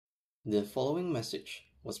The following message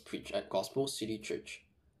was preached at Gospel City Church,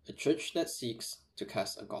 a church that seeks to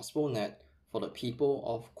cast a gospel net for the people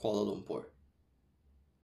of Kuala Lumpur.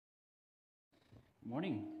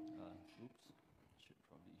 Morning. Oops, should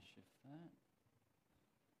probably shift that.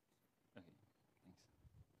 Okay, thanks.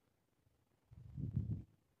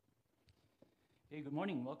 Hey, good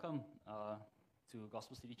morning. Welcome to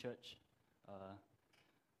Gospel City Church.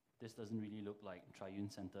 This doesn't really look like Triune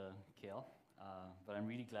Center KL, but I'm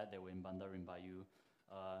really glad that we're in Bandar Rimbayu.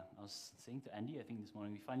 I was saying to Andy, I think this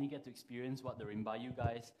morning, we finally get to experience what the Rimbayu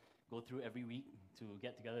guys go through every week to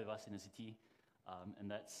get together with us in the city,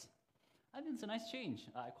 and I think it's a nice change.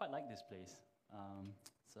 I quite like this place.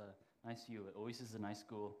 It's a nice view. Oasis is a nice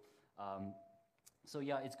school. So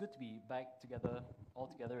yeah, it's good to be back together, all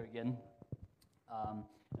together again. And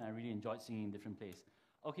I really enjoyed singing in different places.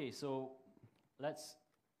 Okay, so let's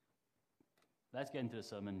get into the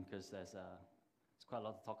sermon because there's quite a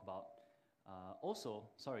lot to talk about. Also,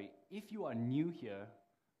 sorry, if you are new here,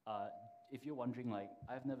 if you're wondering, like,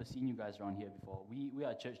 I've never seen you guys around here before. We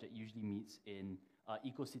are a church that usually meets in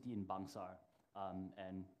Eco City in Bangsar,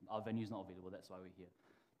 and our venue is not available. That's why we're here.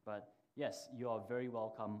 But yes, you are very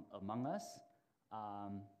welcome among us.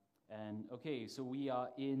 And okay, so we are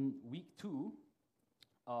in week 2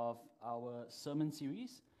 of our sermon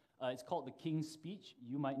series. It's called The King's Speech.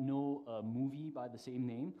 You might know a movie by the same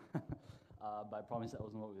name, but I promise that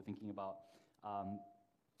wasn't what we were thinking about.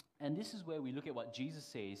 And this is where we look at what Jesus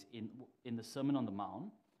says in the Sermon on the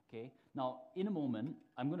Mount. Okay. Now, in a moment,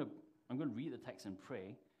 I'm going to read the text and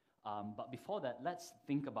pray. But before that, let's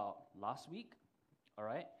think about last week. All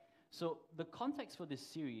right. So the context for this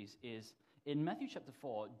series is in Matthew chapter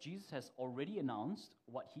 4. Jesus has already announced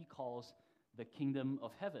what he calls the kingdom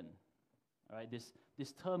of heaven. All right.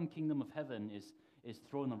 This term kingdom of heaven is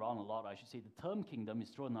thrown around a lot. I should say the term kingdom is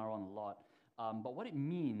thrown around a lot. But what it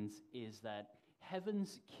means is that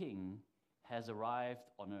heaven's king has arrived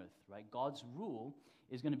on earth, right? God's rule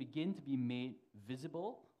is going to begin to be made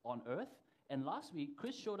visible on earth. And last week,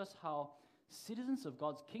 Chris showed us how citizens of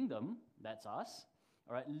God's kingdom, that's us,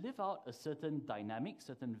 all right, live out a certain dynamic,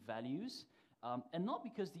 certain values, and not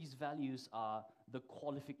because these values are the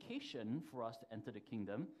qualification for us to enter the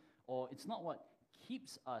kingdom, or it's not what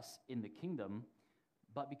keeps us in the kingdom,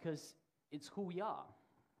 but because it's who we are.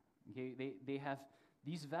 Okay,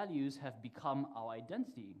 these values have become our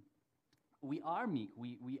identity. We are meek,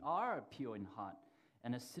 we are pure in heart,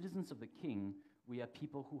 and as citizens of the King, we are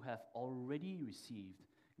people who have already received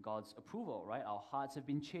God's approval, right? Our hearts have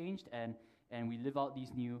been changed, and we live out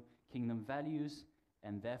these new kingdom values,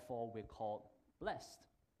 and therefore we're called blessed.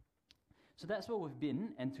 So that's where we've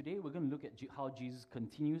been, and today we're going to look at how Jesus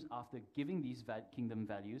continues after giving these kingdom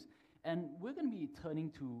values, and we're going to be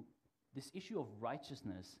turning to this issue of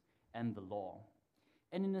righteousness and the law.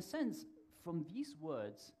 And in a sense, from these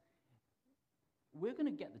words, we're going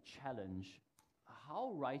to get the challenge,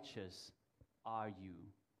 how righteous are you?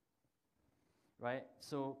 Right?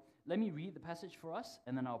 So let me read the passage for us,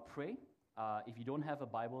 and then I'll pray. If you don't have a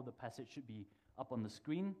Bible, the passage should be up on the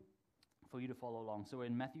screen for you to follow along. So we're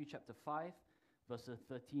in Matthew chapter 5, verses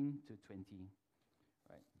 13 to 20.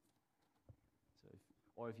 Right?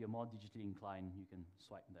 Or if you're more digitally inclined, you can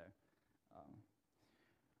swipe there.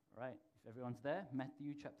 Right, if everyone's there,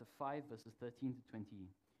 Matthew chapter 5, verses 13 to 20.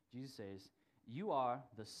 Jesus says, "You are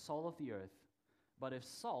the salt of the earth, but if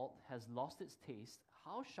salt has lost its taste,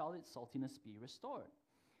 how shall its saltiness be restored?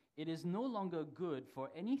 It is no longer good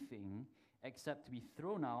for anything except to be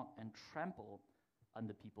thrown out and trampled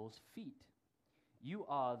under people's feet. You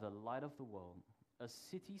are the light of the world. A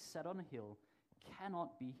city set on a hill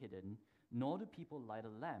cannot be hidden, nor do people light a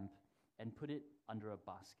lamp and put it under a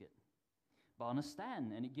basket, but on a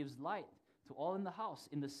stand, and it gives light to all in the house.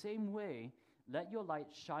 In the same way, let your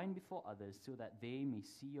light shine before others so that they may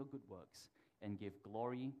see your good works and give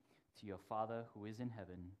glory to your Father who is in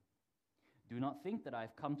heaven. Do not think that I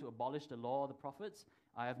have come to abolish the law or the prophets.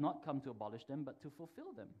 I have not come to abolish them, but to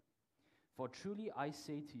fulfill them. For truly I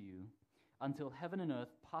say to you, until heaven and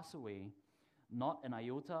earth pass away, not an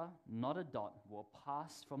iota, not a dot will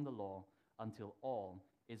pass from the law until all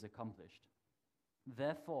is accomplished.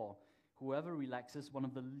 Therefore, whoever relaxes one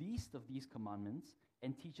of the least of these commandments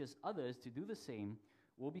and teaches others to do the same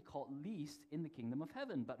will be called least in the kingdom of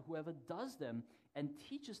heaven. But whoever does them and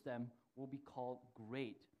teaches them will be called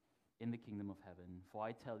great in the kingdom of heaven. For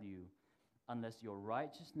I tell you, unless your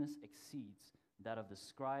righteousness exceeds that of the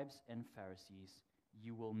scribes and Pharisees,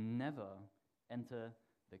 you will never enter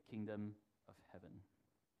the kingdom of heaven."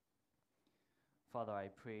 Father, I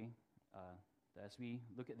pray that as we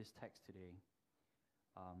look at this text today,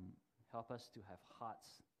 help us to have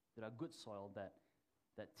hearts that are good soil, that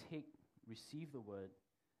that receive the word,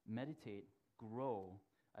 meditate, grow.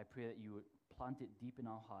 I pray that you would plant it deep in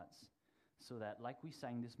our hearts so that, like we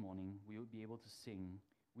sang this morning, we would be able to sing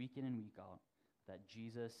week in and week out that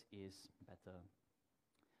Jesus is better.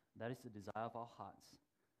 That is the desire of our hearts.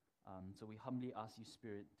 So we humbly ask you,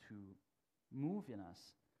 Spirit, to move in us,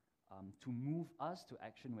 to move us to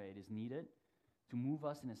action where it is needed, to move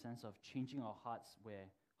us in a sense of changing our hearts where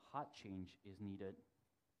heart change is needed.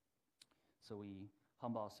 So we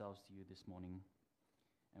humble ourselves to you this morning,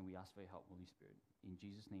 and we ask for your help, Holy Spirit. In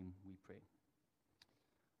Jesus' name we pray.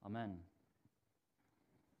 Amen.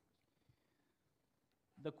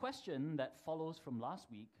 The question that follows from last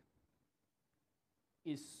week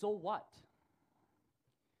is, so what?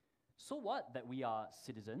 So what that we are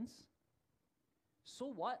citizens? So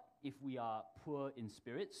what if we are poor in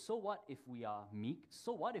spirit? So what if we are meek?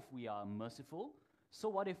 So what if we are merciful? So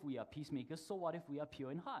what if we are peacemakers? So what if we are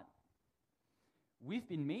pure in heart? We've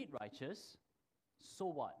been made righteous, so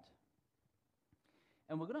what?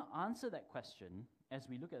 And we're going to answer that question as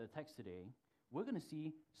we look at the text today. We're going to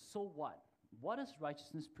see, so what? What does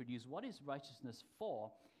righteousness produce? What is righteousness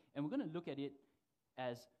for? And we're going to look at it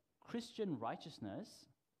as Christian righteousness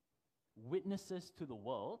witnesses to the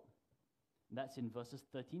world. That's in verses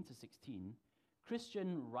 13 to 16.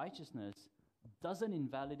 Christian righteousness doesn't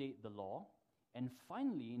invalidate the law. And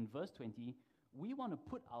finally, in verse 20, we want to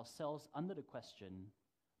put ourselves under the question,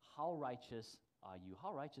 how righteous are you?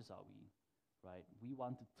 How righteous are we? Right? We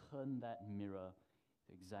want to turn that mirror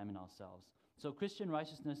to examine ourselves. So Christian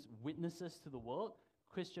righteousness witnesses to the world.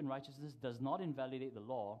 Christian righteousness does not invalidate the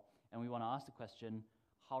law. And we want to ask the question,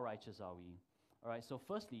 how righteous are we? All right, so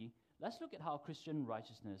firstly, let's look at how Christian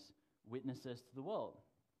righteousness witnesses to the world.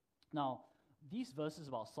 Now, these verses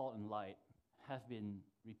about salt and light have been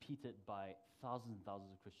repeated by thousands and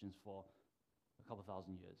thousands of Christians for a couple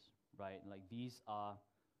thousand years, right? Like, these are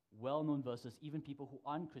well-known verses. Even people who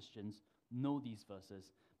aren't Christians know these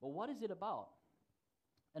verses. But what is it about?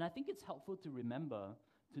 And I think it's helpful to remember,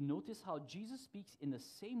 to notice how Jesus speaks in the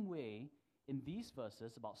same way in these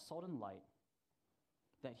verses about salt and light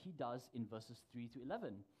that he does in verses 3 to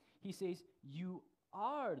 11. He says, you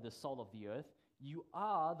are the salt of the earth, you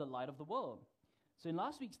are the light of the world. So in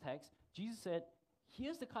last week's text, Jesus said,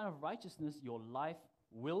 here's the kind of righteousness your life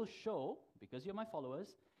will show, because you're my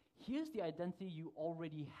followers. Here's the identity you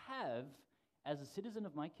already have as a citizen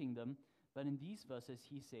of my kingdom. But in these verses,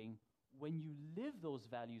 he's saying, when you live those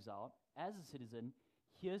values out as a citizen,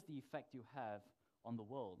 here's the effect you have on the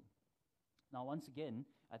world. Now, once again,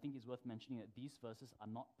 I think it's worth mentioning that these verses are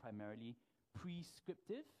not primarily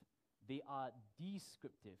prescriptive, they are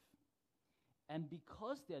descriptive. And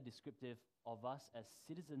because they are descriptive of us as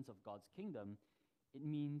citizens of God's kingdom, it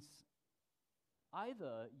means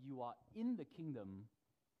either you are in the kingdom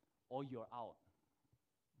or you're out.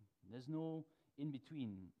 There's no in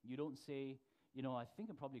between. You don't say, I think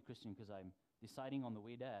I'm probably a Christian because I'm deciding on the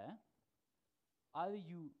way there. Either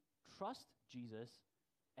you trust Jesus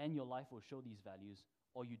and your life will show these values,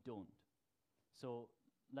 or you don't. So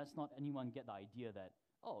let's not anyone get the idea that,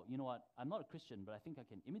 oh, you know what, I'm not a Christian, but I think I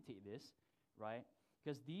can imitate this, right?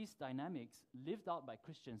 Because these dynamics lived out by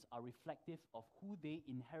Christians are reflective of who they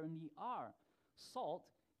inherently are. Salt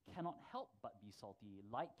cannot help but be salty.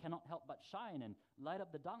 Light cannot help but shine and light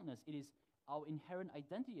up the darkness. It is our inherent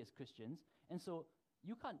identity as Christians. And so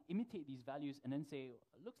you can't imitate these values and then say,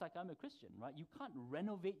 looks like I'm a Christian, right? You can't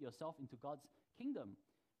renovate yourself into God's kingdom,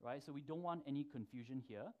 right? So we don't want any confusion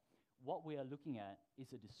here. What we are looking at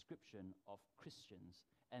is a description of Christians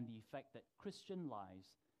and the effect that Christian lives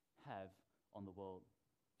have on the world.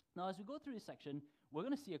 Now, as we go through this section, we're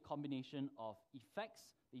going to see a combination of effects,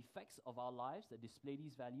 the effects of our lives that display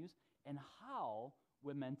these values, and how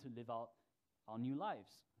we're meant to live out our new lives.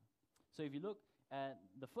 So if you look at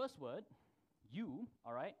the first word, you,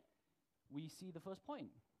 all right, we see the first point.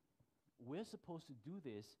 We're supposed to do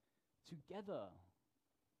this together.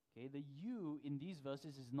 Okay, the you in these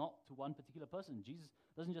verses is not to one particular person. Jesus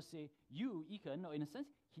doesn't just say, you, Yi Khen. No, in a sense,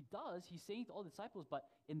 he does. He's saying to all the disciples, but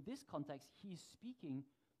in this context, he's speaking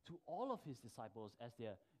to all of his disciples as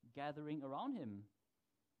they're gathering around him.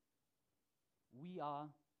 We are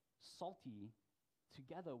salty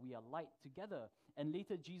together. We are light together. And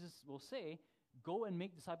later, Jesus will say, go and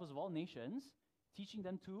make disciples of all nations, teaching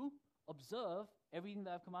them to observe everything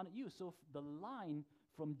that I've commanded you. So the line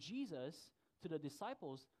from Jesus to the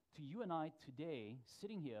disciples, to you and I today,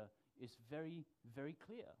 sitting here, is very, very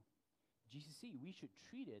clear. GCC, we should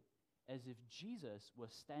treat it as if Jesus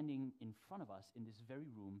was standing in front of us in this very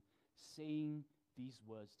room, saying these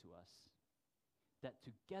words to us. That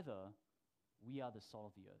together, we are the salt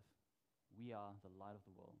of the earth. We are the light of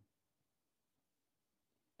the world.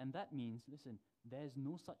 And that means, listen, there's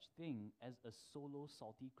no such thing as a solo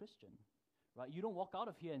salty Christian, right? You don't walk out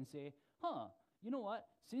of here and say, you know what?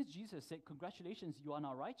 Since Jesus said, congratulations, you are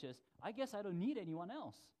now righteous, I guess I don't need anyone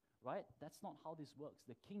else, right? That's not how this works.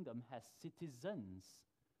 The kingdom has citizens.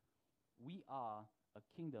 We are a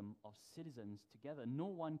kingdom of citizens together. No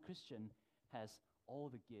one Christian has all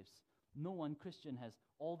the gifts. No one Christian has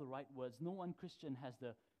all the right words. No one Christian has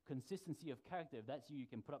the consistency of character. If that's you, you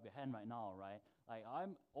can put up your hand right now, right? Like,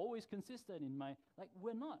 I'm always consistent in my, like,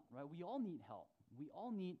 we're not, right? We all need help. We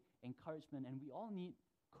all need encouragement, and we all need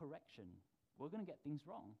correction. We're going to get things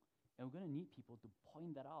wrong, and we're going to need people to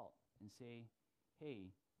point that out and say,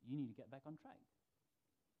 hey, you need to get back on track.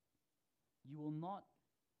 You will not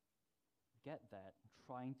get that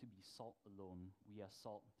trying to be salt alone. We are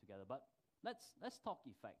salt together. But let's talk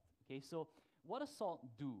effect. Okay, so what does salt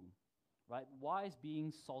do? Right? Why is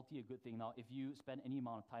being salty a good thing? Now, if you spend any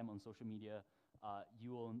amount of time on social media,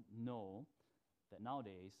 you will know that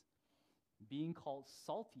nowadays, being called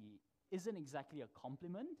salty isn't exactly a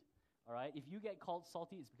compliment. All right? If you get called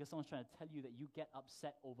salty, it's because someone's trying to tell you that you get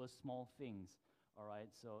upset over small things. All right?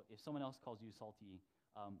 So if someone else calls you salty,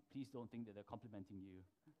 please don't think that they're complimenting you.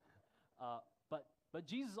 But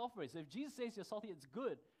Jesus offers it. So if Jesus says you're salty, it's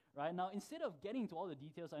good, right? Now, instead of getting into all the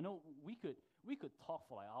details, I know we could talk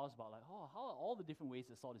for like hours about like, how are all the different ways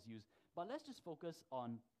that salt is used. But let's just focus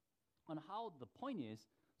on how the point is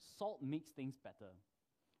salt makes things better,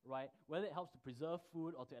 right? Whether it helps to preserve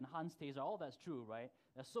food or to enhance taste, all that's true, right?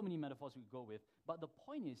 There's so many metaphors we could go with. But the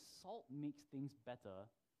point is salt makes things better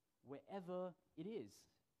wherever it is.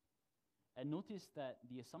 And notice that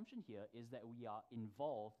the assumption here is that we are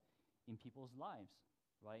involved in people's lives,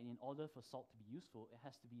 right? In order for salt to be useful, it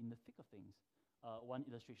has to be in the thick of things. One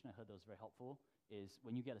illustration I heard that was very helpful is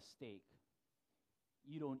when you get a steak,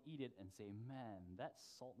 you don't eat it and say, man, that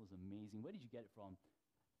salt was amazing. Where did you get it from?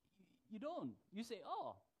 You don't. You say,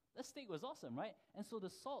 oh, that steak was awesome, right? And so the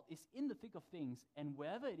salt is in the thick of things, and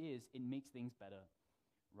wherever it is, it makes things better,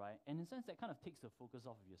 right? And in a sense, that kind of takes the focus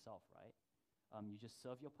off of yourself, right? You just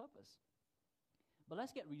serve your purpose. But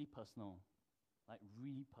let's get really personal, like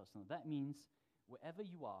really personal. That means wherever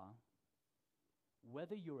you are,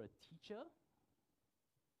 whether you're a teacher,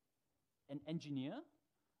 an engineer,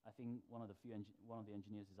 I think one of the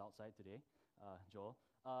engineers is outside today, Joel,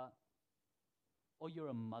 or you're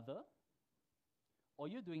a mother, or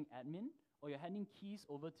you're doing admin, or you're handing keys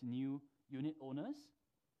over to new unit owners,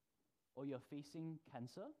 or you're facing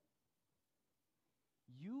cancer,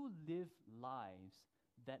 you live lives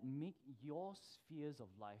that make your spheres of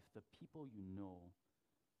life, the people you know,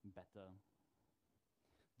 better.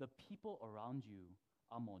 The people around you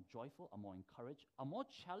are more joyful, are more encouraged, are more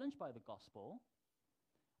challenged by the gospel,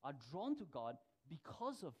 are drawn to God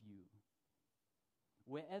because of you.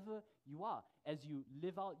 Wherever you are, as you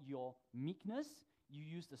live out your meekness, you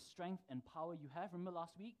use the strength and power you have. Remember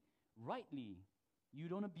last week? Rightly, you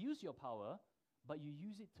don't abuse your power, but you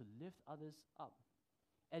use it to lift others up.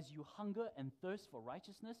 As you hunger and thirst for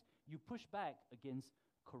righteousness, you push back against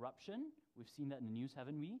corruption. We've seen that in the news,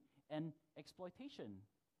 haven't we? And exploitation.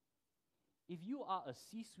 If you are a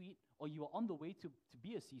C-suite or you are on the way to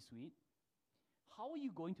be a C-suite, how are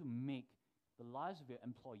you going to make the lives of your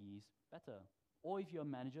employees better? Or if you're a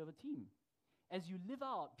manager of a team. As you live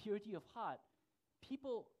out purity of heart,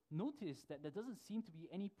 people notice that there doesn't seem to be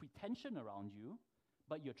any pretension around you,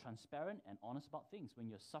 but you're transparent and honest about things. When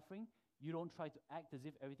you're suffering, you don't try to act as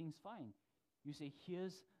if everything's fine. You say,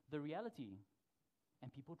 here's the reality.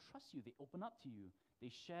 And people trust you. They open up to you.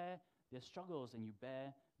 They share their struggles and you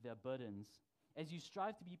bear their burdens. As you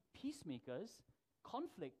strive to be peacemakers,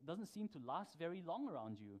 conflict doesn't seem to last very long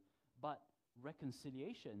around you, but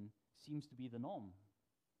reconciliation seems to be the norm.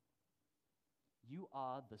 You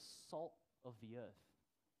are the salt of the earth.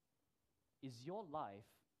 Is your life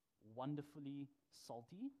wonderfully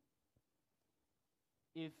salty?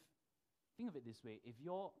 Think of it this way, if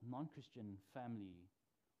your non-Christian family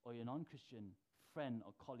or your non-Christian friend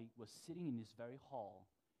or colleague was sitting in this very hall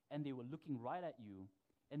and they were looking right at you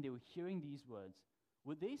and they were hearing these words,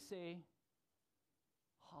 would they say,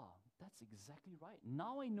 that's exactly right.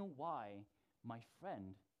 Now I know why my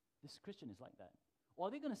friend, this Christian, is like that. Or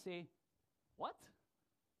are they going to say, what?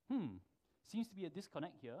 Seems to be a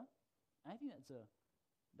disconnect here. And I think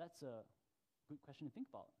that's a good question to think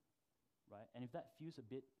about, right? And if that feels if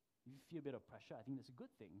you feel a bit of pressure, I think that's a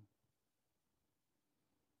good thing.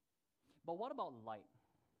 But what about light?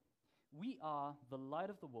 We are the light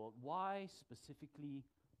of the world. Why specifically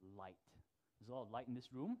light? There's a lot of light in this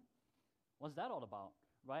room. What's that all about?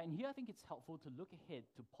 Right? And here I think it's helpful to look ahead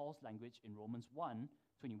to Paul's language in Romans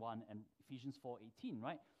 1:21 and Ephesians 4:18,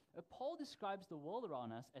 right? Paul describes the world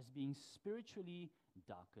around us as being spiritually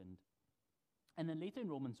darkened. And then later in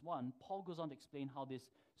Romans 1, Paul goes on to explain how this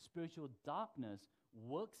spiritual darkness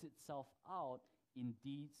works itself out in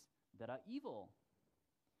deeds that are evil.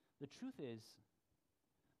 The truth is,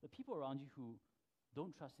 the people around you who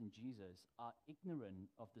don't trust in Jesus are ignorant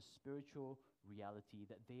of the spiritual reality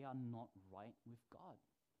that they are not right with God.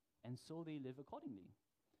 And so they live accordingly.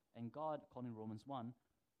 And God, according to Romans 1,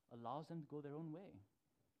 allows them to go their own way.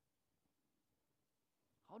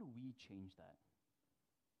 How do we change that?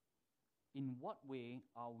 In what way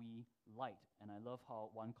are we light? And I love how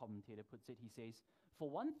one commentator puts it. He says, for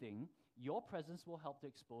one thing, your presence will help to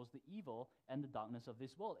expose the evil and the darkness of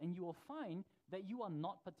this world, and you will find that you are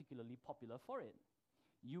not particularly popular for it.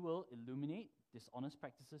 You will illuminate dishonest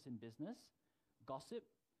practices in business, gossip,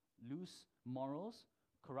 loose morals,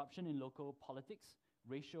 corruption in local politics,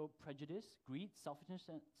 racial prejudice, greed,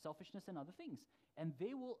 selfishness, and other things. And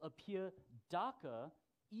they will appear darker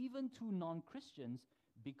even to non-Christians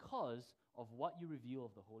because of what you reveal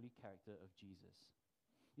of the holy character of Jesus.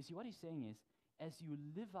 You see, what he's saying is, as you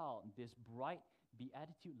live out this bright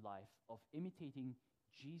beatitude life of imitating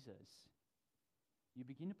Jesus, you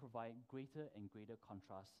begin to provide greater and greater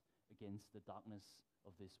contrast against the darkness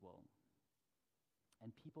of this world.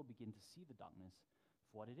 And people begin to see the darkness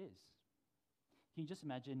for what it is. Can you just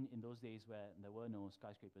imagine in those days where there were no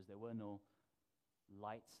skyscrapers, there were no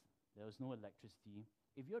lights, there was no electricity?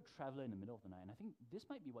 If you're a traveler in the middle of the night, and I think this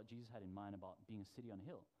might be what Jesus had in mind about being a city on a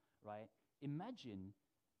hill, right? Imagine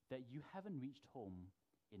that you haven't reached home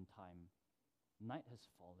in time. Night has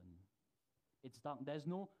fallen. It's dark. There's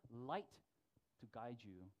no light to guide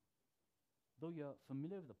you. Though you're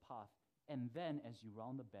familiar with the path, and then as you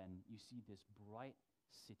round the bend, you see this bright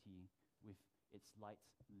city with its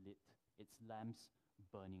lights lit, its lamps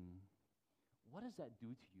burning. What does that do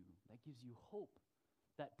to you? That gives you hope.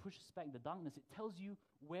 That pushes back the darkness. It tells you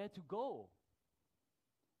where to go.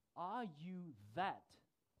 Are you that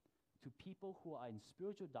to people who are in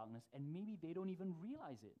spiritual darkness and maybe they don't even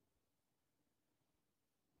realize it?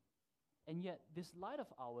 And yet, this light of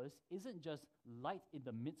ours isn't just light in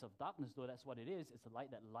the midst of darkness, though that's what it is. It's a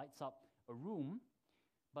light that lights up a room.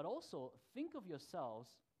 But also, think of yourselves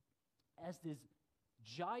as this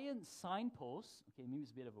giant signpost. Okay, maybe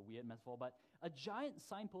it's a bit of a weird metaphor, but a giant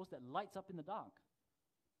signpost that lights up in the dark.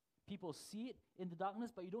 People see it in the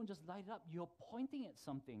darkness, but you don't just light it up. You're pointing at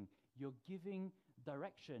something. You're giving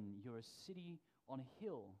direction. You're a city on a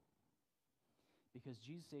hill. Because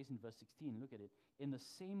Jesus says in verse 16, look at it, in the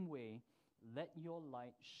same way, let your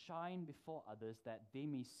light shine before others that they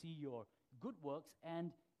may see your good works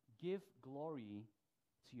and give glory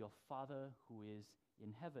to your Father who is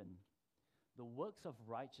in heaven. The works of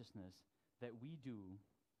righteousness that we do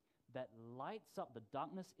that lights up the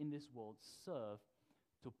darkness in this world serve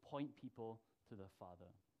to point people to the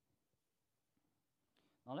Father.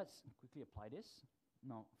 Now let's quickly apply this.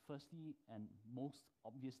 Now, firstly and most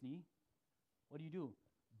obviously, what do?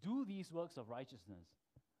 Do these works of righteousness,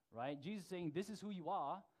 right? Jesus is saying, this is who you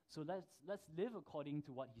are, so let's live according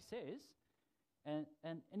to what he says. And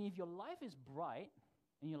if your life is bright,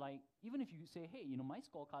 and you're like, even if you say, hey, my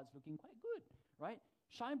scorecard's looking quite good, right?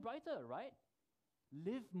 Shine brighter, right?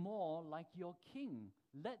 Live more like your king.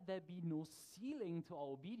 Let there be no ceiling to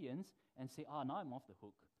our obedience and say, now I'm off the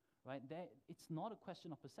hook, right? It's not a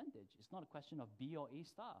question of percentage. It's not a question of B or A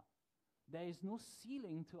star. There is no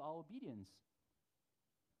ceiling to our obedience.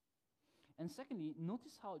 And secondly,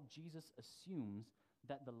 notice how Jesus assumes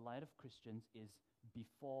that the light of Christians is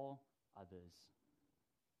before others.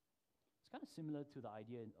 It's kind of similar to the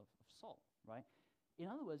idea of salt, right? In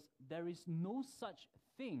other words, there is no such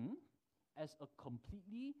thing as a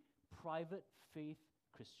completely private faith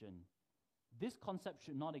Christian. This concept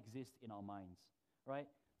should not exist in our minds, right?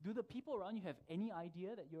 Do the people around you have any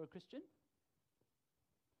idea that you're a Christian?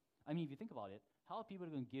 I mean, if you think about it, how are people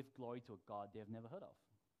going to give glory to a God they have never heard of?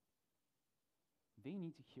 They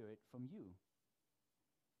need to hear it from you.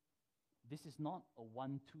 This is not a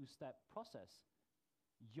 1-2 step process.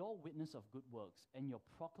 Your witness of good works and your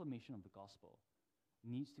proclamation of the gospel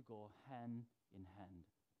needs to go hand in hand.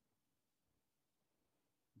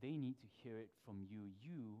 They need to hear it from you.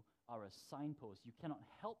 You are a signpost. You cannot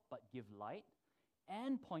help but give light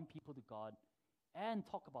and point people to God and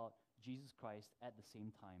talk about Jesus Christ at the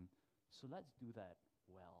same time. So let's do that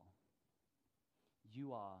well.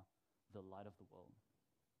 You are the light of the world.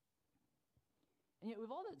 And yet,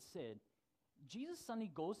 with all that said, Jesus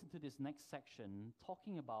suddenly goes into this next section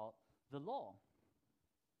talking about the law.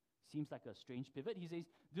 Seems like a strange pivot. He says,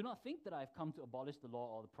 do not think that I've come to abolish the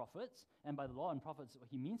law or the prophets. And by the law and prophets, what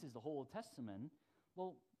he means is the whole Old Testament.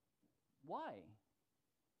 Well, why?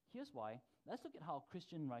 here's why. Let's look at how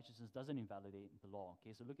Christian righteousness doesn't invalidate the law.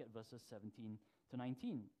 Okay, so look at verses 17 to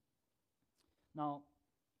 19. Now,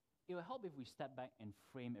 it will help if we step back and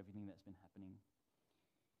frame everything that's been happening.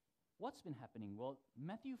 What's been happening? Well,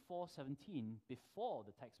 Matthew 4:17, before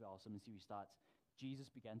the text where our sermon series starts, Jesus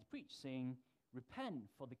began to preach, saying, "Repent,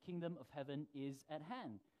 for the kingdom of heaven is at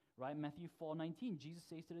hand." Right? Matthew 4:19, Jesus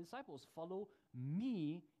says to the disciples, "Follow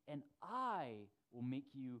me, and I will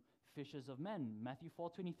make you fishers of men." Matthew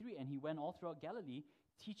 4:23, and he went all throughout Galilee,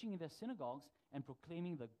 teaching in their synagogues and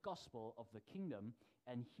proclaiming the gospel of the kingdom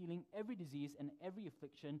and healing every disease and every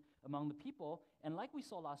affliction among the people. And like we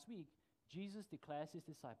saw last week, Jesus declares his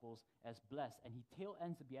disciples as blessed, and he tail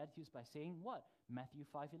ends the Beatitudes by saying what? Matthew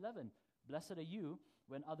 5:11, "Blessed are you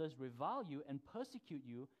when others revile you and persecute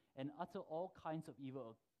you and utter all kinds of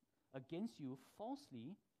evil against you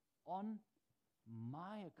falsely on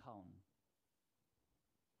my account."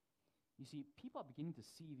 You see, people are beginning to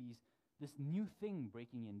see this new thing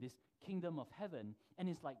breaking in, this kingdom of heaven, and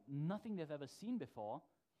it's like nothing they've ever seen before.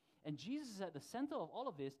 And Jesus is at the center of all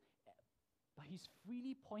of this, but he's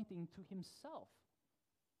freely pointing to himself.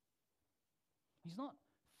 He's not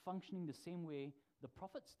functioning the same way the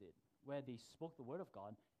prophets did, where they spoke the word of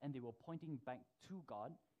God and they were pointing back to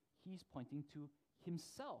God. He's pointing to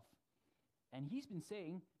himself. And he's been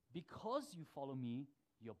saying, because you follow me,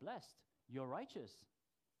 you're blessed, you're righteous.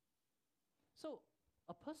 So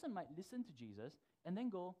a person might listen to Jesus and then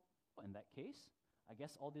go, well, in that case, I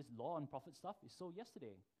guess all this law and prophet stuff is so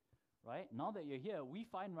yesterday, right? Now that you're here, we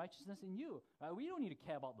find righteousness in you, right? We don't need to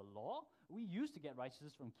care about the law. We used to get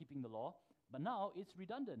righteousness from keeping the law, but now it's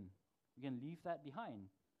redundant. We can leave that behind.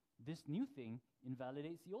 This new thing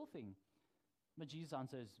invalidates the old thing. But Jesus'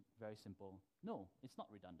 answer is very simple. No, it's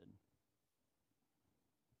not redundant.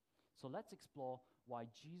 So let's explore why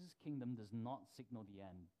Jesus' kingdom does not signal the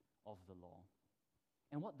end of the law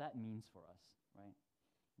and what that means for us, right?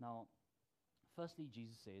 Now, firstly,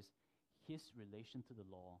 Jesus says his relation to the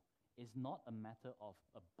law is not a matter of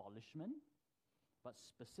abolishment, but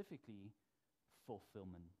specifically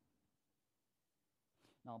fulfillment.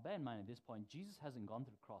 Now, bear in mind at this point, Jesus hasn't gone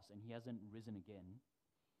to the cross and he hasn't risen again,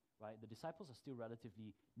 right? The disciples are still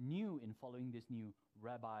relatively new in following this new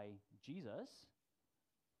Rabbi Jesus,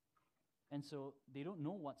 and so they don't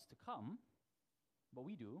know what's to come, but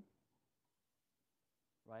we do,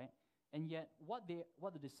 right? And yet, what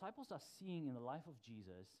the disciples are seeing in the life of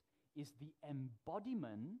Jesus is the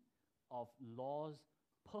embodiment of law's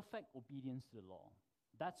perfect obedience to the law.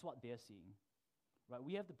 That's what they're seeing, right?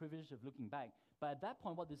 We have the privilege of looking back, but at that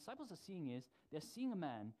point, what the disciples are seeing is they're seeing a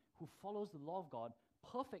man who follows the law of God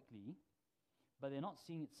perfectly, but they're not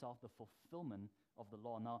seeing itself the fulfillment of the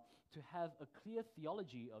law. Now, to have a clear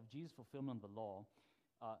theology of Jesus' fulfillment of the law,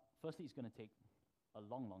 firstly, it's going to take a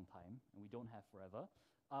long, long time, and we don't have forever.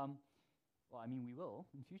 We will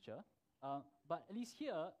in future. But at least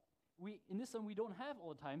here, in this one, we don't have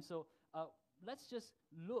all the time. So let's just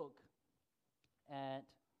look at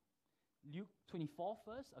Luke 24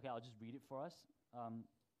 first. Okay, I'll just read it for us.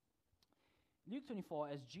 Luke 24,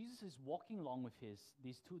 as Jesus is walking along with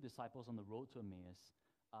these two disciples on the road to Emmaus,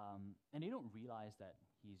 and they don't realize that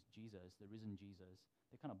he's Jesus, the risen Jesus.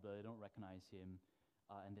 They're kind of blurred, they don't recognize him,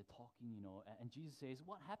 and they're talking, and Jesus says,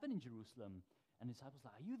 "What happened in Jerusalem?" And the disciples are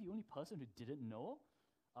like, "Are you the only person who didn't know?"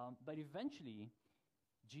 But eventually,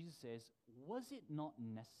 Jesus says, "Was it not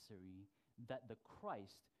necessary that the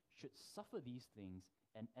Christ should suffer these things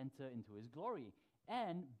and enter into his glory?"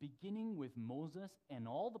 And beginning with Moses and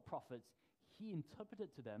all the prophets, he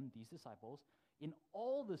interpreted to them, these disciples, in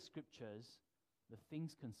all the scriptures, the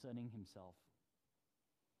things concerning himself.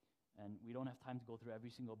 And we don't have time to go through every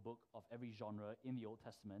single book of every genre in the Old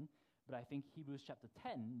Testament, but I think Hebrews chapter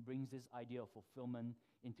 10 brings this idea of fulfillment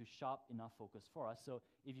into sharp enough focus for us. So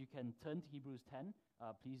if you can turn to Hebrews 10,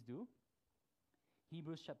 please do.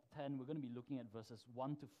 Hebrews chapter 10, we're going to be looking at verses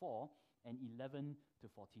 1 to 4 and 11 to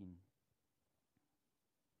 14.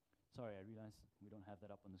 Sorry, I realize we don't have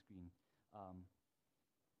that up on the screen.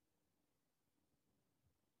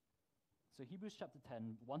 So Hebrews chapter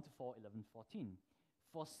 10, 1 to 4, 11 to 14.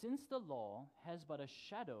 "For since the law has but a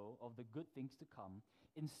shadow of the good things to come,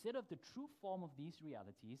 instead of the true form of these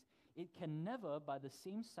realities, it can never, by the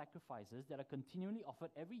same sacrifices that are continually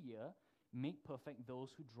offered every year, make perfect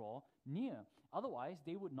those who draw near. Otherwise,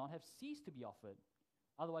 they would not have ceased to be offered.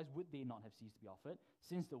 Otherwise, would they not have ceased to be offered,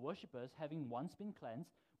 since the worshippers, having once been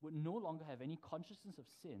cleansed, would no longer have any consciousness of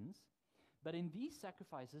sins? But in these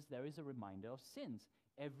sacrifices there is a reminder of sins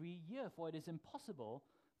every year, for it is impossible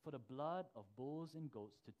for the blood of bulls and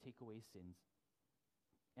goats to take away sins.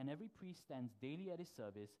 And every priest stands daily at his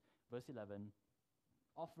service," verse 11,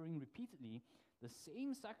 "offering repeatedly the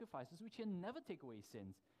same sacrifices which can never take away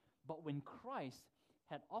sins. But when Christ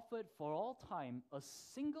had offered for all time a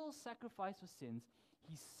single sacrifice for sins,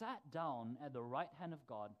 he sat down at the right hand of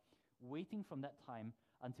God, waiting from that time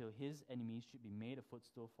until his enemies should be made a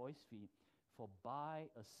footstool for his feet. For by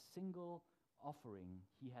a single offering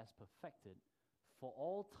he has perfected for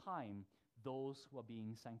all time those who are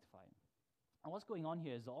being sanctified. And what's going on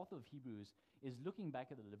here is the author of Hebrews is looking back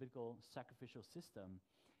at the Levitical sacrificial system,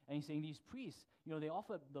 and he's saying these priests, they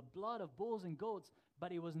offered the blood of bulls and goats,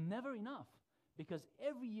 but it was never enough, because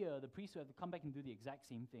every year the priests would have to come back and do the exact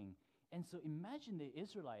same thing. And so imagine the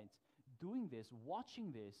Israelites doing this,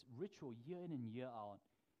 watching this ritual year in and year out.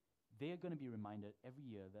 They're going to be reminded every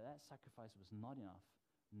year that that sacrifice was not enough,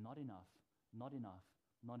 not enough, not enough,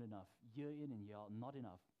 not enough. Year in and year out, not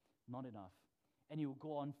enough, not enough. And it will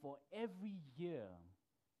go on for every year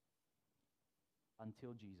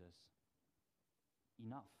until Jesus.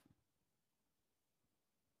 Enough.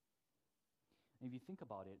 And if you think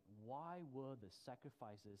about it, why were the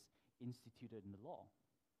sacrifices instituted in the law?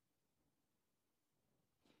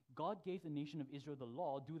 God gave the nation of Israel the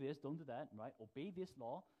law, do this, don't do that, right? Obey this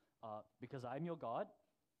law, because I'm your God.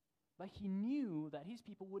 But he knew that his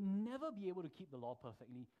people would never be able to keep the law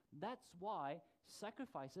perfectly. That's why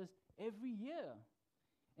sacrifices every year.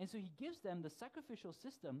 And so he gives them the sacrificial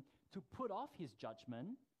system to put off his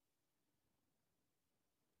judgment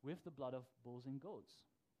with the blood of bulls and goats.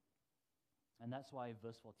 And that's why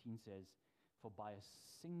verse 14 says, for by a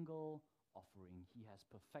single offering he has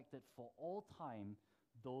perfected for all time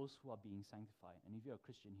those who are being sanctified. And if you're a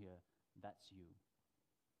Christian here, that's you.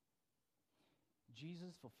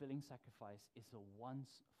 Jesus' fulfilling sacrifice is a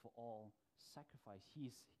once-for-all sacrifice.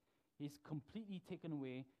 He's completely taken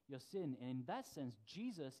away your sin. And in that sense,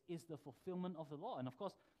 Jesus is the fulfillment of the law. And of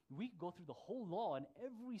course, we go through the whole law and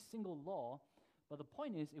every single law. But the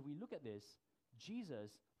point is, if we look at this,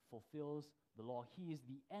 Jesus fulfills the law. He is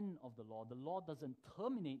the end of the law. The law doesn't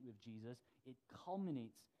terminate with Jesus. It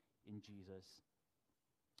culminates in Jesus.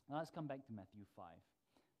 Now let's come back to Matthew 5.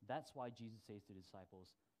 That's why Jesus says to the disciples,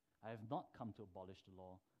 I have not come to abolish the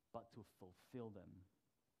law, but to fulfill them.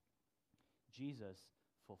 Jesus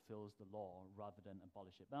fulfills the law rather than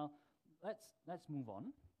abolish it. Now, let's move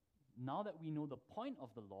on. Now that we know the point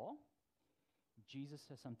of the law, Jesus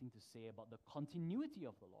has something to say about the continuity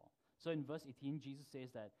of the law. So in verse 18, Jesus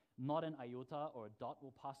says that not an iota or a dot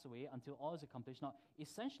will pass away until all is accomplished. Now,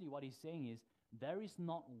 essentially what he's saying is there is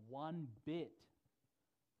not one bit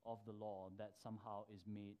of the law that somehow is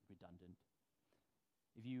made redundant.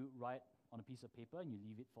 If you write on a piece of paper and you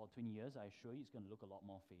leave it for 20 years, I assure you it's going to look a lot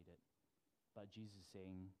more faded. But Jesus is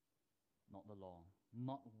saying, not the law.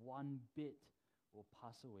 Not one bit will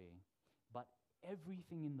pass away. But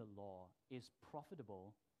everything in the law is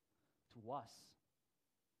profitable to us,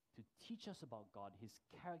 to teach us about God, his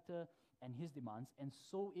character and his demands, and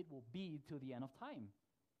so it will be till the end of time.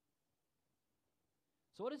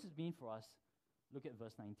 So what does this mean for us? Look at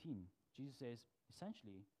verse 19. Jesus says,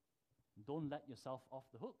 essentially, don't let yourself off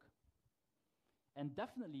the hook. And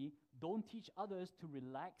definitely don't teach others to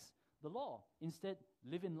relax the law. Instead,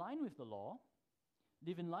 live in line with the law,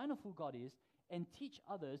 live in line of who God is, and teach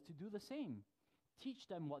others to do the same. Teach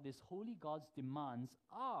them what this holy God's demands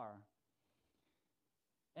are.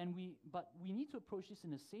 But we need to approach this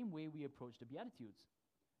in the same way we approach the Beatitudes.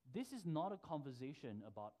 This is not a conversation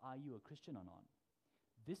about are you a Christian or not.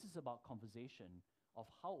 This is about conversation of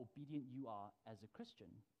how obedient you are as a Christian.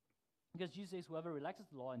 Because Jesus says, whoever relaxes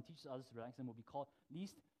the law and teaches others to relax them will be called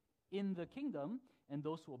least in the kingdom, and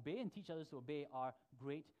those who obey and teach others to obey are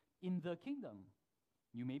great in the kingdom.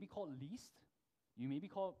 You may be called least, you may be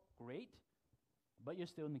called great, but you're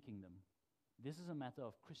still in the kingdom. This is a matter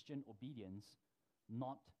of Christian obedience,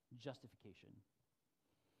 not justification.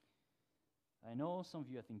 I know some of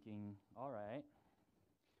you are thinking, all right,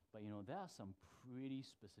 but there are some pretty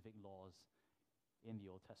specific laws in the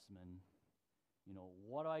Old Testament.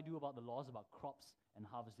 What do I do about the laws about crops and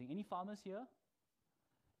harvesting? Any farmers here?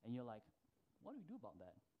 And you're like, what do we do about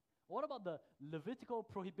that? What about the Levitical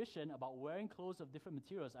prohibition about wearing clothes of different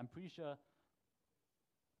materials? I'm pretty sure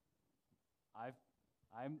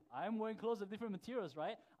I'm wearing clothes of different materials,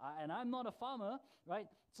 right? And I'm not a farmer, right?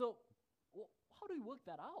 So how do we work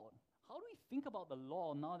that out? How do we think about the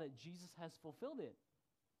law now that Jesus has fulfilled it?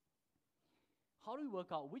 How do we work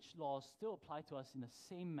out which laws still apply to us in the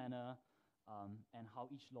same manner, and how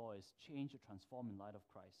each law is changed or transformed in light of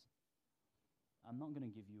Christ? I'm not going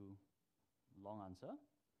to give you a long answer.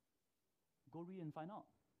 Go read and find out.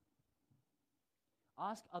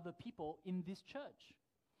 Ask other people in this church.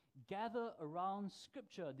 Gather around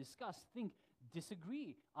Scripture, discuss, think,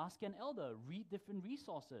 disagree. Ask an elder, read different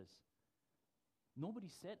resources. Nobody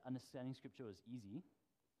said understanding Scripture was easy,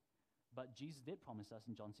 but Jesus did promise us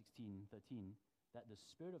in John 16:13 that the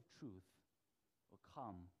Spirit of truth will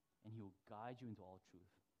come and he will guide you into all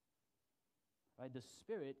truth. Right? The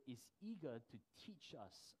Spirit is eager to teach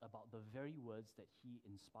us about the very words that he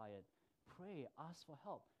inspired. Pray, ask for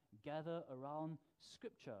help, gather around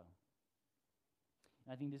Scripture.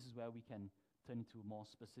 And I think this is where we can turn into a more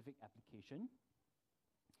specific application.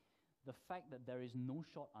 The fact that there is no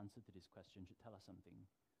short answer to this question should tell us something.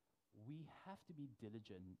 We have to be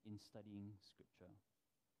diligent in studying Scripture.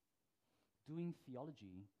 Doing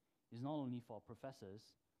theology is not only for professors,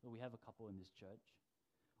 but we have a couple in this church.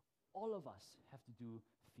 All of us have to do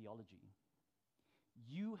theology.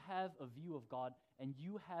 You have a view of God and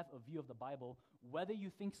you have a view of the Bible, whether you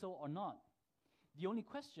think so or not. The only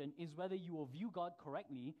question is whether you will view God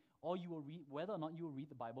correctly or whether or not you will read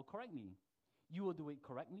the Bible correctly. You will do it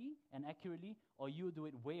correctly and accurately, or you will do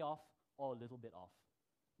it way off or a little bit off.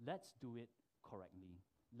 Let's do it correctly.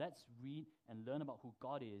 Let's read and learn about who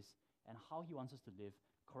God is and how he wants us to live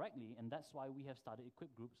correctly, and that's why we have started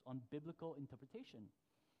equip groups on biblical interpretation.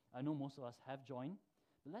 I know most of us have joined,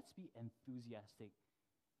 but let's be enthusiastic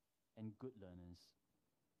and good learners.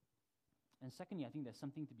 And secondly, I think there's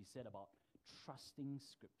something to be said about trusting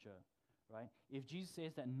Scripture, right? If Jesus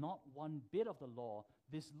says that not one bit of the law,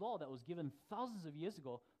 this law that was given thousands of years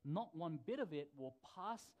ago, not one bit of it will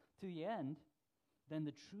pass to the end, then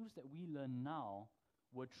the truths that we learn now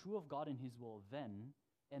were true of God in his will then,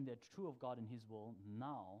 and they're true of God in his will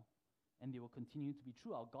now, and they will continue to be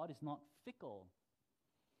true. Our God is not fickle.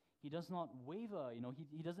 He does not waver,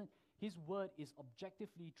 he doesn't, his word is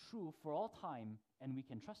objectively true for all time, and we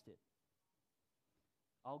can trust it.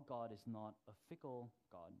 Our God is not a fickle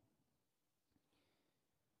God.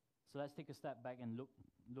 So let's take a step back and look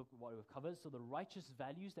at what we've covered. So the righteous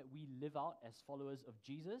values that we live out as followers of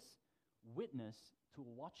Jesus witness to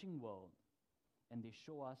a watching world, and they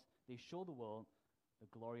show the world the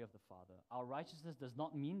glory of the Father. Our righteousness does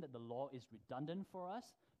not mean that the law is redundant for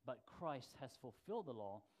us, but Christ has fulfilled the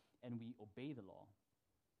law, and we obey the law.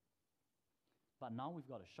 But now we've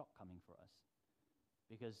got a shock coming for us,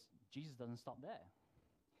 because Jesus doesn't stop there.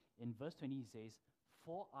 In verse 20 he says,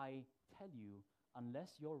 "For I tell you,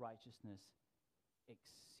 unless your righteousness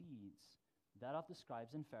exceeds that of the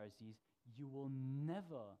scribes and Pharisees, you will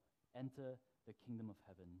never enter the kingdom of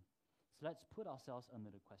heaven." So let's put ourselves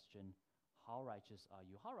under the question, how righteous are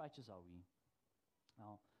you? How righteous are we?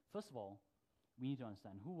 Now, first of all, we need to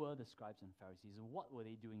understand who were the scribes and Pharisees and what were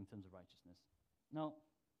they doing in terms of righteousness. Now,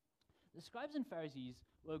 the scribes and Pharisees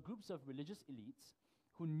were groups of religious elites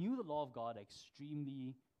who knew the law of God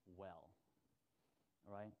extremely well.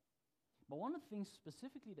 All right? But one of the things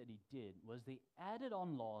specifically that they did was they added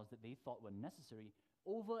on laws that they thought were necessary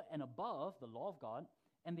over and above the law of God,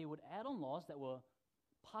 and they would add on laws that were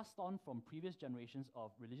passed on from previous generations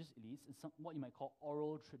of religious elites, and what you might call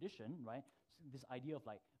oral tradition, right? So this idea of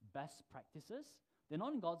like best practices. They're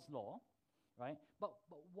not in God's law, right? But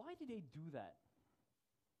why did they do that?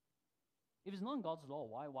 If it's not in God's law,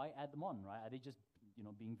 why add them on, right? Are they just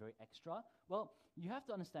being very extra? Well, you have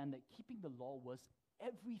to understand that keeping the law was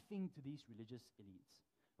everything to these religious elites,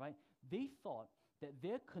 right? They thought that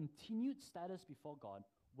their continued status before God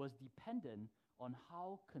was dependent on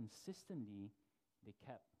how consistently they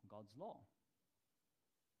kept God's law.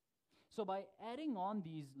 So by adding on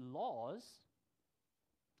these laws,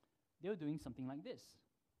 they were doing something like this.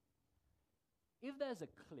 If there's a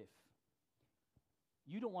cliff,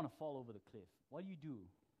 you don't want to fall over the cliff. What do?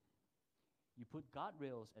 You put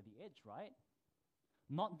guardrails at the edge, right?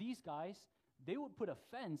 Not these guys. They would put a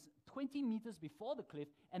fence 20 meters before the cliff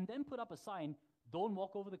and then put up a sign, "Don't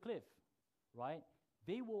walk over the cliff," right?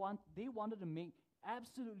 They wanted to make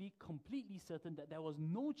absolutely, completely certain that there was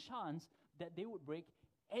no chance that they would break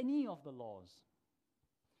any of the laws.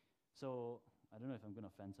 So, I don't know if I'm going to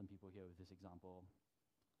offend some people here with this example.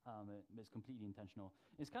 It's completely intentional.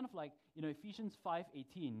 It's kind of like, Ephesians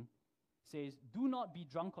 5:18 says, "Do not be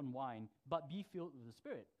drunk on wine, but be filled with the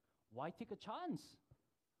Spirit." Why take a chance?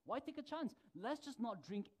 Why take a chance? Let's just not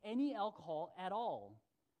drink any alcohol at all.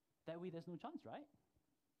 That way there's no chance, right?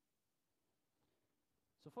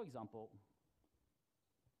 So for example,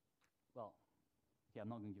 I'm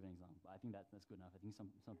not going to give an example, but I think that's good enough. I think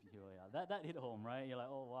some people, that hit home, right? You're like,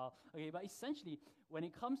 oh, wow. Okay, but essentially, when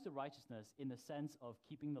it comes to righteousness, in the sense of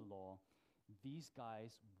keeping the law, these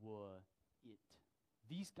guys were it.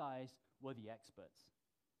 These guys were the experts.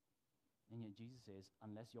 And yet Jesus says,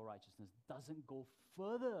 unless your righteousness doesn't go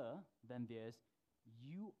further than theirs,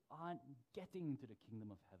 you aren't getting into the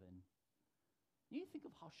kingdom of heaven. You think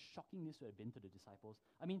of how shocking this would have been to the disciples.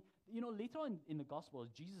 I mean, later on in the Gospels,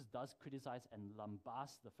 Jesus does criticize and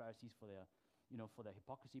lambast the Pharisees for their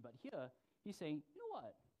hypocrisy. But here, he's saying, you know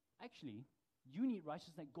what? Actually, you need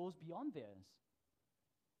righteousness that goes beyond theirs.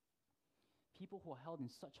 People who are held in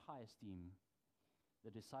such high esteem,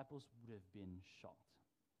 the disciples would have been shocked,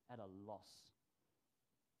 at a loss.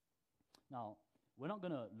 Now, we're not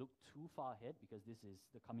going to look too far ahead because this is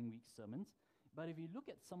the coming week's sermons. But if you look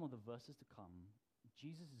at some of the verses to come,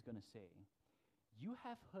 Jesus is going to say, you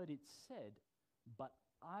have heard it said, but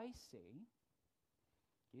I say,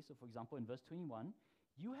 okay, so for example, in verse 21,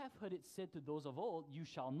 you have heard it said to those of old, you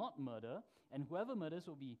shall not murder, and whoever murders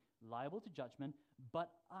will be liable to judgment. But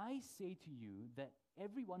I say to you that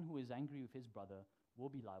everyone who is angry with his brother will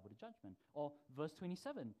be liable to judgment. Or verse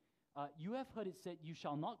 27, you have heard it said, you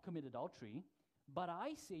shall not commit adultery. But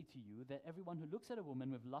I say to you that everyone who looks at a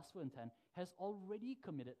woman with lustful intent has already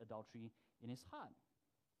committed adultery in his heart.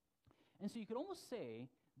 And so you could almost say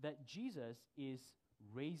that Jesus is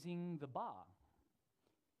raising the bar.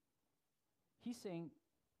 He's saying,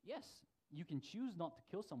 yes, you can choose not to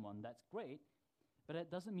kill someone, that's great, but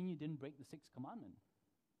that doesn't mean you didn't break the sixth commandment.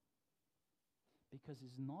 Because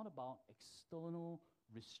it's not about external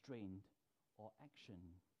restraint or action.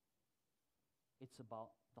 It's about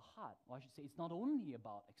the heart. Or I should say, it's not only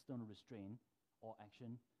about external restraint or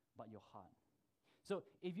action, but your heart. So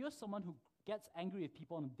if you're someone who gets angry with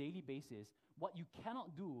people on a daily basis, what you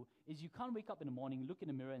cannot do is you can't wake up in the morning, look in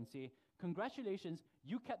the mirror and say, congratulations,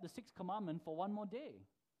 you kept the sixth commandment for one more day.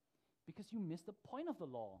 Because you missed the point of the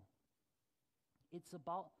law. It's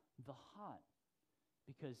about the heart.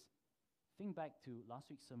 Because think back to last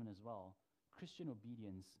week's sermon as well, Christian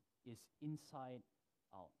obedience is inside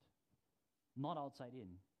out, not outside in.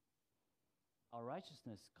 Our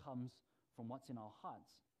righteousness comes from what's in our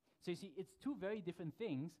hearts. So you see, it's two very different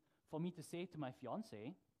things for me to say to my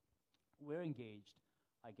fiancé, we're engaged,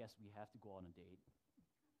 I guess we have to go on a date.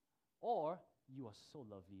 Or, you are so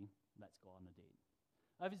lovely, let's go on a date.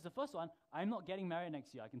 If it's the first one, I'm not getting married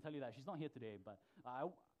next year, I can tell you that. She's not here today, but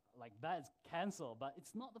that's cancelled. But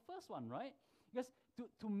it's not the first one, right? Because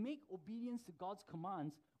to make obedience to God's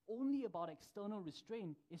commands only about external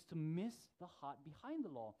restraint is to miss the heart behind the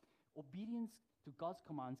law. Obedience to God's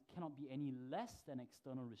commands cannot be any less than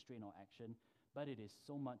external restraint or action, but it is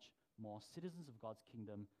so much more. Citizens of God's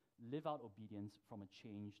kingdom live out obedience from a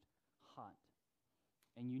changed heart.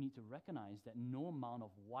 And you need to recognize that no amount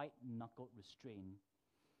of white-knuckled restraint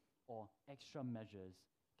or extra measures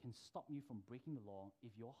can stop you from breaking the law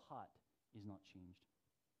if your heart is not changed.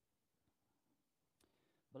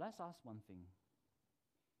 But let's ask one thing.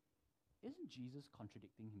 Isn't Jesus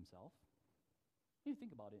contradicting himself? You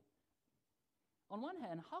think about it. On one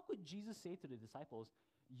hand, how could Jesus say to the disciples,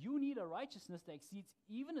 you need a righteousness that exceeds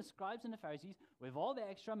even the scribes and the Pharisees with all their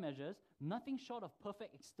extra measures, nothing short of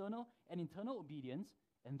perfect external and internal obedience,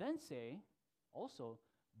 and then say, also,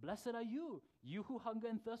 blessed are you, you who hunger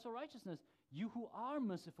and thirst for righteousness, you who are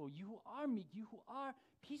merciful, you who are meek, you who are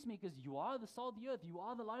peacemakers, you are the salt of the earth, you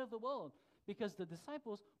are the light of the world. Because the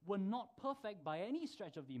disciples were not perfect by any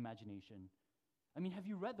stretch of the imagination. I mean, have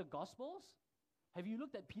you read the Gospels? Have you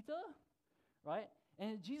looked at Peter? Right?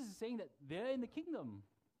 And Jesus is saying that they're in the kingdom.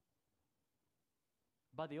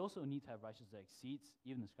 But they also need to have righteousness that exceeds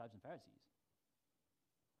even the scribes and Pharisees.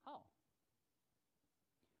 How?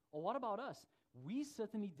 Or what about us? We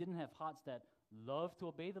certainly didn't have hearts that love to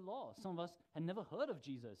obey the law. Some of us had never heard of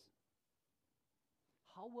Jesus.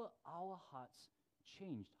 How were our hearts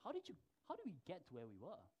changed? How did we get to where we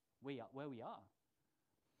were, where we are?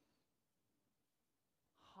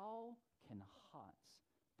 How can hearts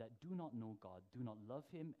that do not know God, do not love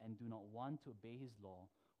him, and do not want to obey his law,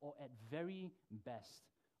 or at very best,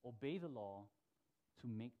 obey the law to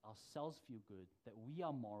make ourselves feel good, that we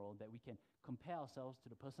are moral, that we can compare ourselves to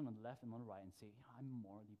the person on the left and on the right and say, I'm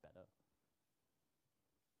morally better?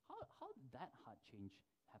 How did that heart change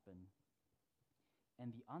happen?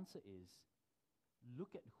 And the answer is,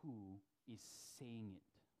 look at who is saying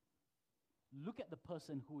it. Look at the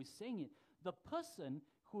person who is saying it. The person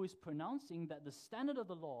who is pronouncing that the standard of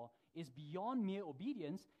the law is beyond mere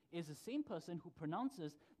obedience is the same person who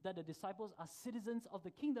pronounces that the disciples are citizens of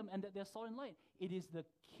the kingdom and that they're salt and light. It is the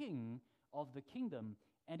king of the kingdom,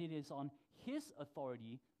 and it is on his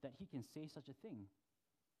authority that he can say such a thing.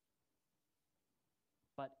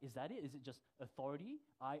 But is that it? Is it just authority?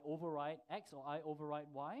 I override X or I override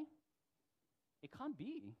Y? It can't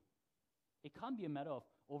be. It can't be a matter of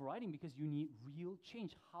overriding because you need real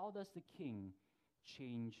change. How does the king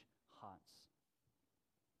change hearts?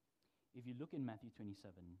 If you look in Matthew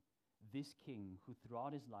 27, this king who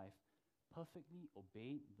throughout his life perfectly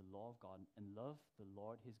obey the law of God and love the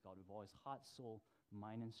Lord his God with all his heart, soul,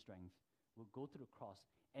 mind, and strength will go to the cross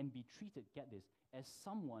and be treated, get this, as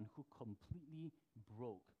someone who completely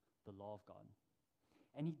broke the law of God.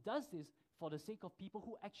 And he does this for the sake of people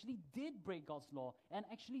who actually did break God's law and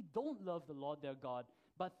actually don't love the Lord their God.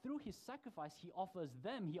 But through his sacrifice, he offers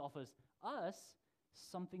us,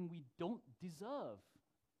 something we don't deserve.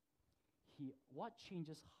 What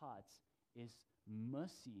changes hearts is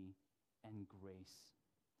mercy and grace.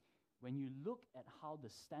 When you look at how the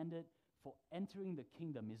standard for entering the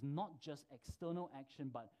kingdom is not just external action,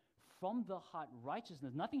 but from the heart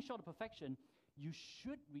righteousness, nothing short of perfection, you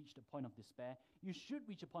should reach the point of despair. You should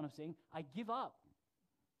reach a point of saying, I give up.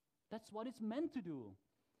 That's what it's meant to do.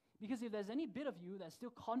 Because if there's any bit of you that's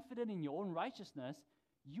still confident in your own righteousness,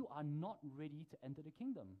 you are not ready to enter the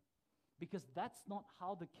kingdom. Because that's not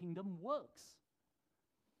how the kingdom works.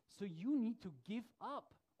 So you need to give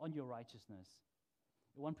up on your righteousness.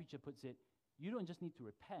 One preacher puts it, you don't just need to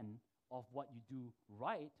repent of what you do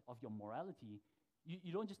right, of your morality.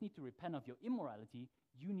 You don't just need to repent of your immorality,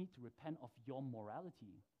 you need to repent of your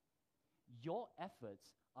morality. Your efforts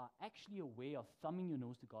are actually a way of thumbing your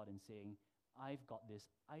nose to God and saying, I've got this,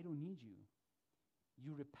 I don't need you.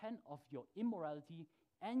 You repent of your immorality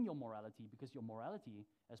and your morality, because your morality,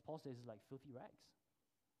 as Paul says, is like filthy rags.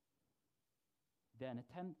 They're an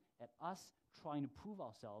attempt at us trying to prove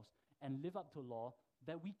ourselves and live up to a law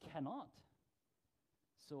that we cannot.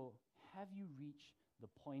 So have you reached the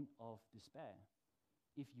point of despair?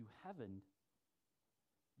 If you haven't,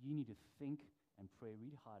 you need to think and pray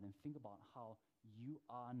really hard and think about how you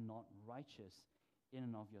are not righteous in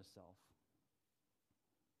and of yourself.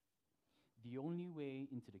 The only way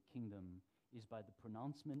into the kingdom is by the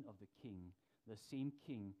pronouncement of the king, the same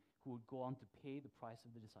king who would go on to pay the price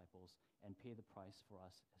of the disciples and pay the price for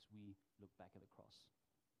us as we look back at the cross.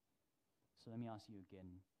 So let me ask you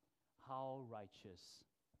again, how righteous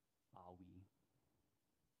are we?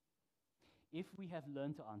 If we have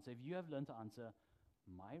learned to answer, if you have learned to answer,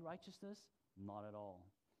 my righteousness, not at all.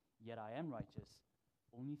 Yet I am righteous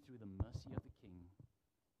only through the mercy of the king,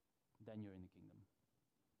 then you're in the kingdom.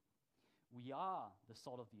 We are the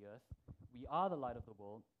salt of the earth. We are the light of the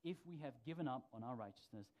world if we have given up on our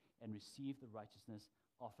righteousness and received the righteousness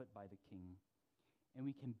offered by the king. And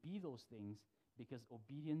we can be those things because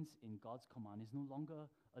obedience in God's command is no longer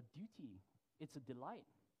a duty. It's a delight.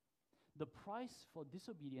 The price for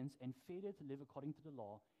disobedience and failure to live according to the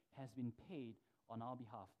law has been paid on our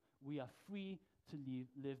behalf. We are free to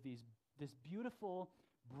live this beautiful,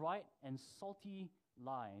 bright, and salty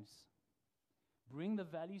lives. Bring the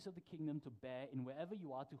values of the kingdom to bear in wherever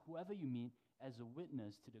you are, to whoever you meet, as a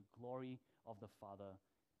witness to the glory of the Father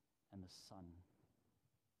and the Son.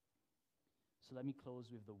 So let me close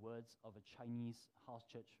with the words of a Chinese house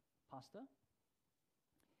church pastor.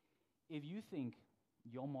 If you think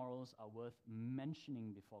your morals are worth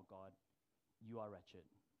mentioning before God, you are wretched.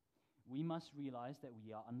 We must realize that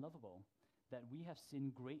we are unlovable, that we have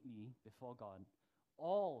sinned greatly before God.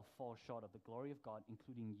 All fall short of the glory of God,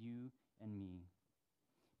 including you and me.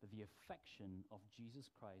 But the affection of Jesus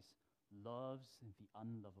Christ loves the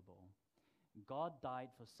unlovable. God died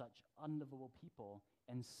for such unlovable people,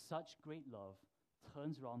 and such great love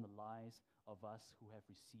turns around the lives of us who have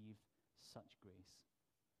received such grace.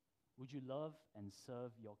 Would you love and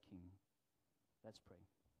serve your King? Let's pray.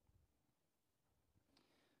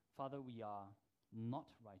 Father, we are not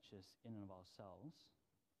righteous in and of ourselves.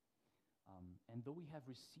 And though we have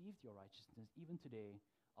received your righteousness, even today,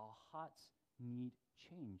 our hearts need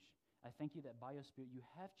change. I thank you that by your Spirit, you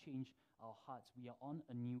have changed our hearts. We are on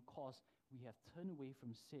a new course. We have turned away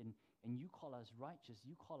from sin, and you call us righteous.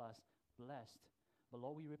 You call us blessed. But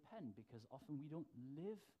Lord, we repent because often we don't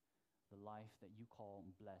live the life that you call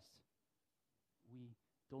blessed.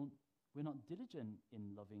 We're not diligent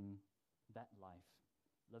in loving that life,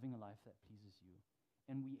 living a life that pleases you.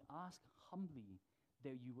 And we ask humbly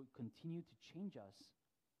that you would continue to change us,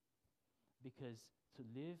 because to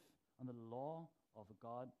live under the law of the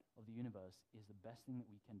God of the universe is the best thing that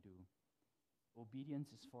we can do. Obedience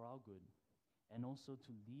is for our good, and also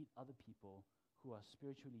to lead other people who are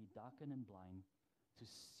spiritually darkened and blind to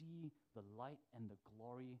see the light and the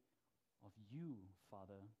glory of you,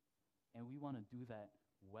 Father. And we want to do that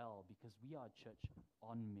well, because we are a church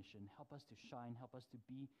on mission. Help us to shine. Help us to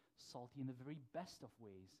be salty in the very best of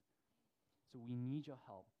ways. So we need your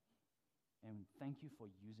help. And thank you for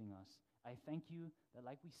using us. I thank you that,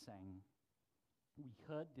 like we sang, we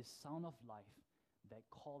heard this sound of life that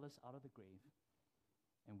called us out of the grave,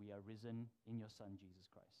 and we are risen in your Son,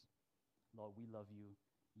 Jesus Christ. Lord, we love you.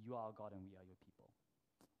 You are our God, and we are your people.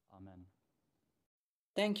 Amen.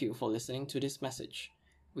 Thank you for listening to this message.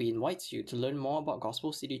 We invite you to learn more about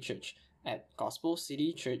Gospel City Church at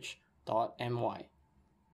gospelcitychurch.my.